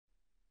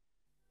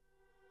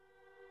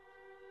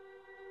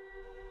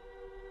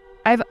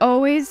I've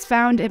always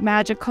found it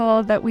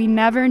magical that we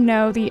never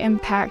know the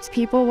impact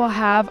people will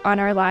have on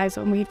our lives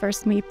when we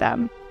first meet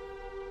them.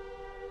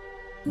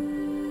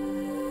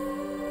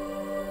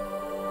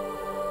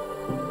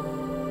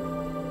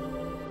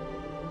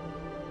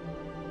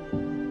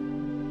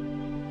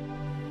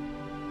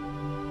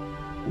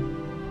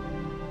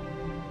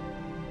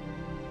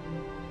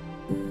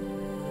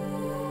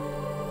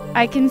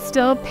 I can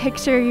still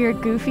picture your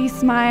goofy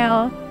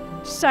smile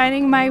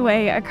shining my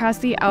way across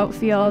the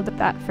outfield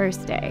that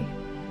first day.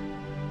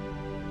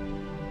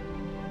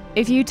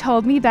 If you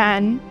told me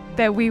then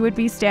that we would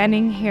be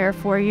standing here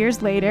 4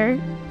 years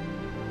later,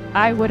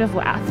 I would have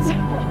laughed.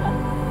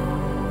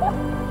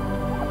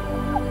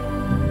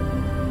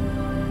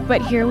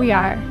 But here we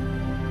are,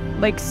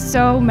 like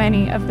so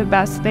many of the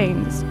best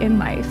things in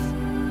life.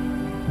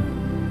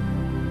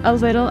 A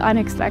little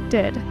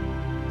unexpected,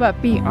 but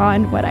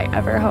beyond what I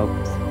ever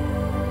hoped.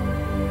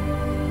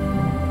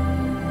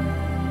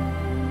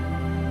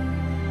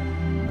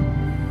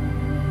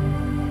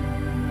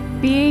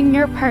 Being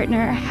your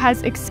partner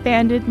has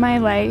expanded my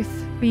life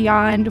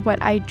beyond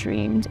what I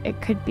dreamed it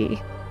could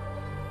be.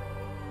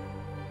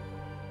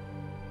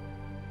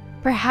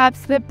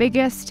 Perhaps the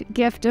biggest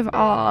gift of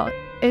all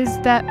is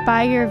that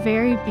by your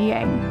very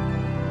being,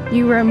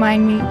 you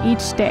remind me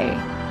each day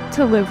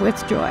to live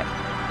with joy.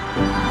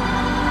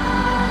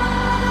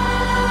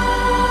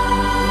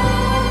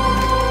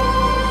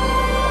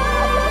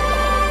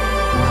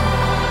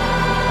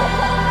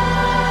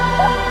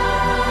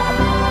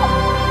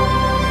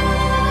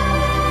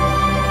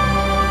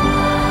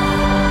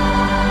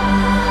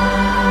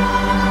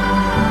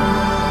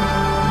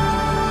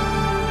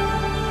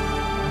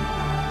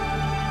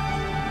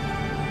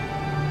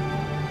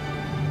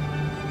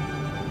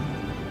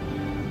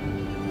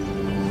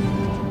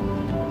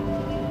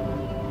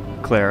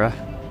 Clara,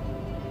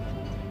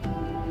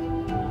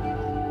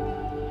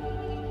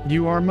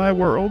 you are my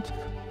world.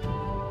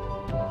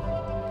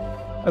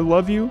 I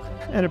love you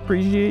and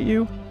appreciate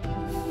you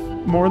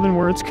more than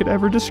words could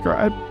ever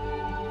describe.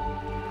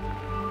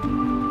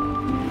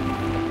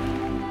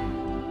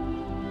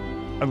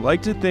 I'd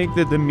like to think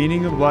that the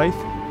meaning of life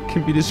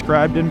can be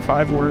described in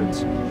 5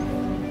 words: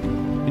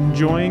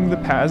 enjoying the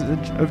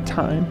passage of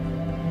time.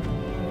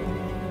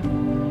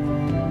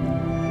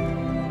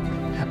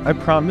 I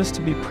promise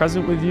to be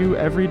present with you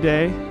every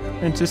day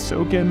and to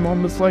soak in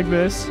moments like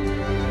this.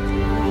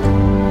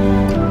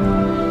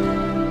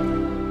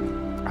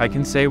 I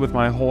can say with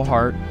my whole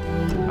heart,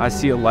 I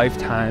see a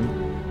lifetime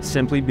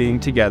simply being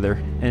together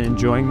and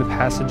enjoying the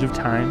passage of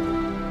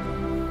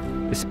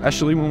time,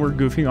 especially when we're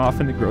goofing off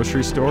in the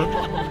grocery store,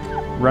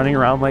 running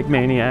around like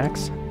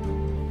maniacs,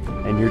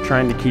 and you're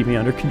trying to keep me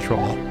under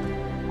control.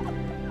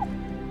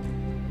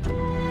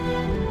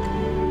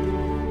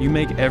 You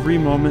make every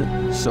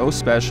moment so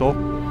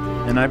special,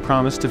 and I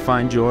promise to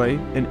find joy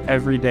in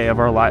every day of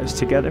our lives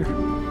together.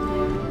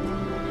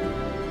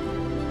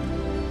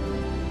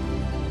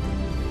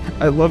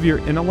 I love your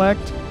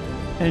intellect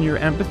and your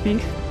empathy.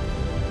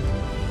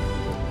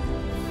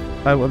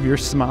 I love your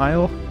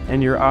smile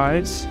and your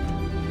eyes.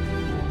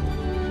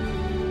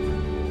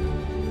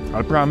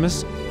 I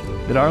promise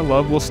that our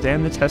love will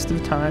stand the test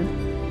of time,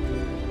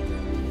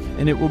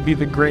 and it will be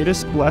the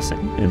greatest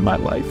blessing in my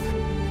life.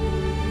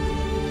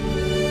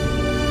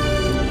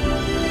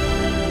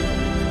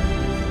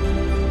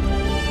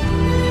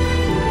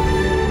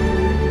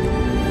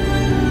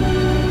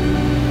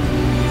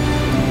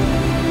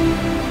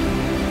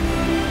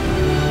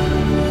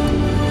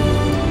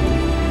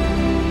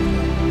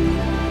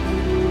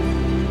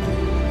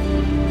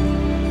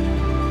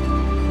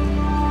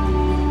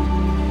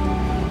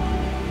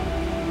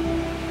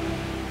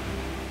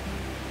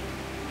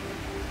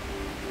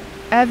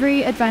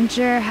 Every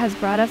adventure has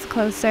brought us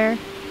closer.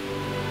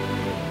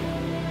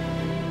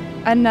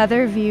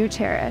 Another view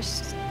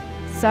cherished,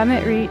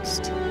 summit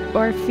reached,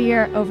 or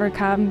fear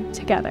overcome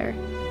together.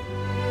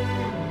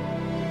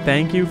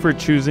 Thank you for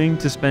choosing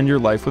to spend your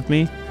life with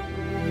me.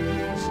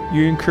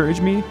 You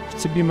encourage me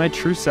to be my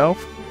true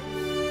self,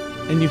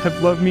 and you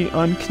have loved me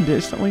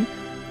unconditionally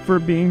for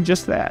being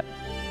just that.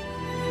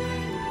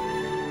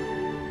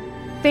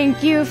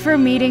 Thank you for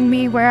meeting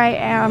me where I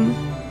am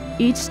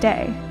each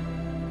day,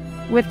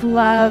 with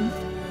love,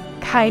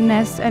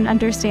 kindness, and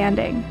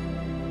understanding.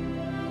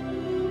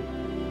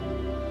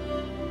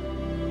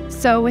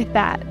 So with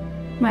that,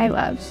 my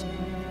loves,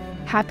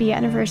 happy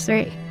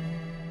anniversary.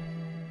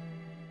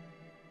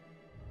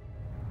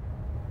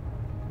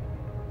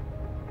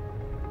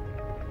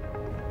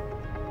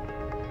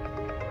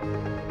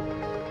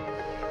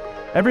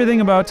 Everything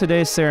about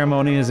today's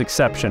ceremony is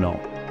exceptional.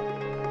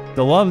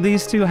 The love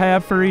these two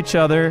have for each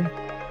other,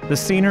 the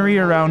scenery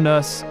around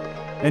us,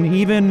 and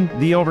even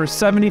the over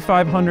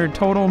 7,500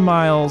 total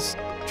miles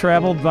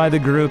traveled by the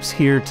groups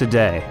here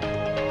today.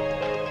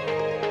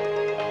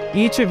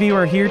 Each of you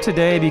are here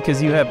today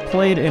because you have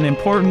played an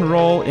important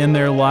role in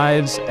their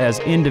lives as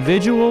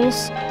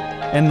individuals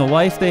and the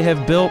life they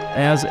have built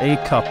as a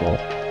couple.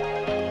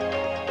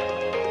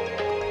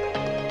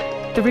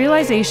 The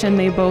realization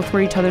they both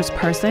were each other's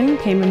person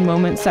came in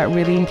moments that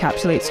really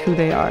encapsulates who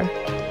they are.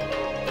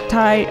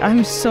 Ty,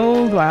 I'm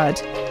so glad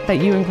that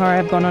you and Clara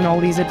have gone on all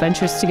these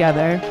adventures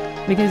together,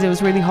 because it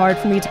was really hard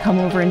for me to come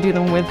over and do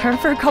them with her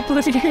for a couple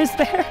of years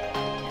there.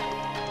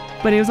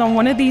 But it was on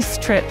one of these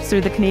trips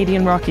through the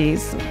Canadian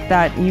Rockies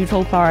that you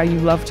told Clara you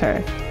loved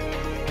her.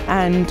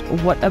 And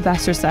what a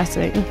better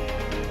setting.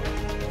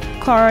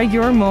 Clara,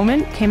 your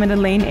moment came at a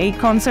Lane 8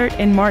 concert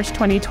in March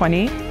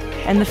 2020,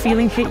 and the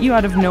feeling hit you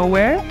out of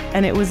nowhere,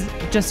 and it was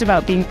just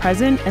about being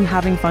present and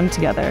having fun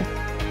together.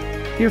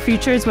 Your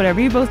future is whatever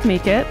you both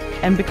make it,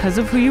 and because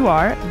of who you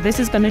are, this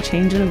is going to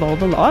change and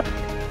evolve a lot.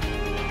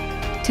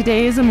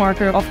 Today is a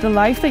marker of the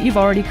life that you've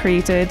already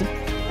created,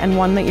 and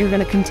one that you're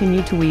going to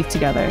continue to weave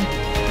together.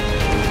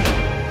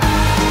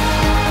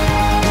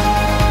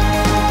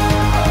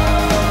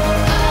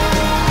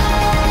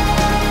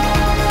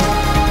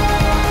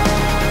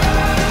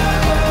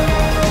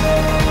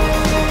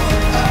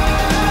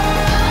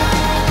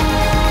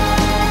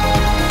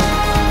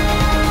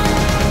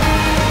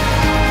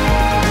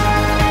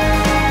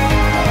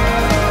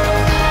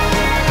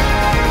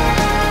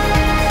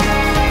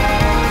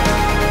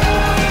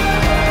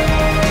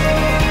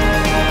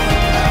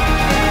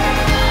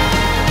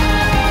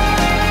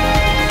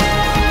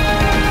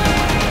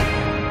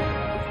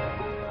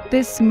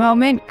 This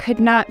moment could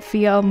not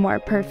feel more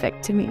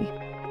perfect to me.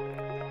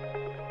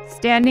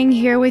 Standing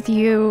here with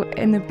you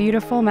in the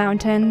beautiful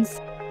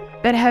mountains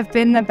that have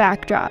been the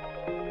backdrop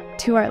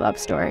to our love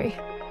story.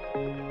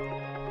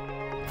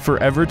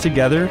 Forever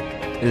together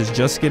is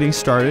just getting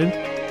started,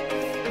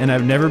 and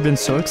I've never been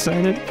so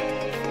excited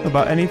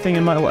about anything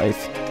in my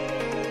life.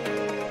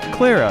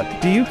 Clara,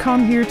 do you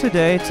come here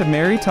today to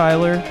marry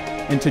Tyler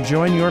and to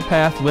join your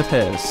path with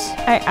his?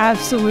 I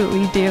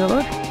absolutely do.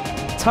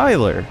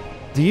 Tyler,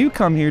 do you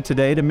come here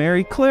today to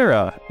marry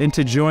Clara and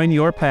to join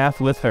your path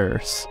with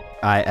hers?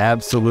 I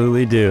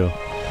absolutely do.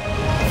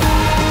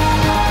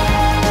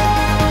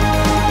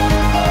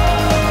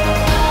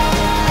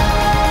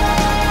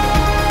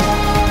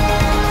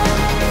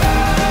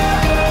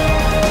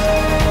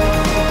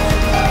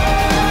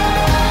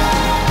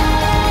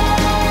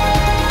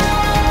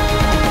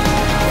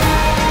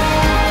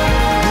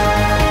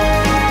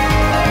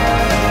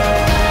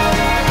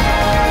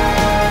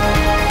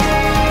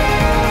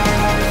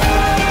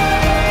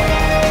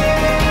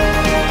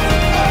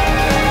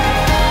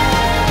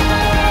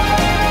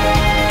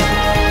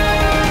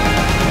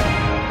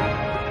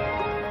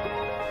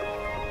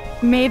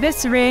 May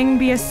this ring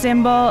be a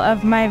symbol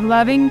of my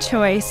loving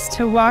choice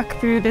to walk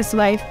through this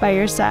life by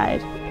your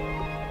side.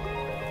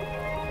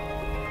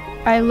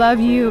 I love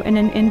you in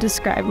an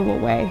indescribable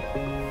way.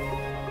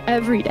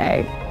 Every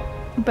day,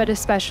 but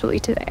especially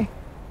today.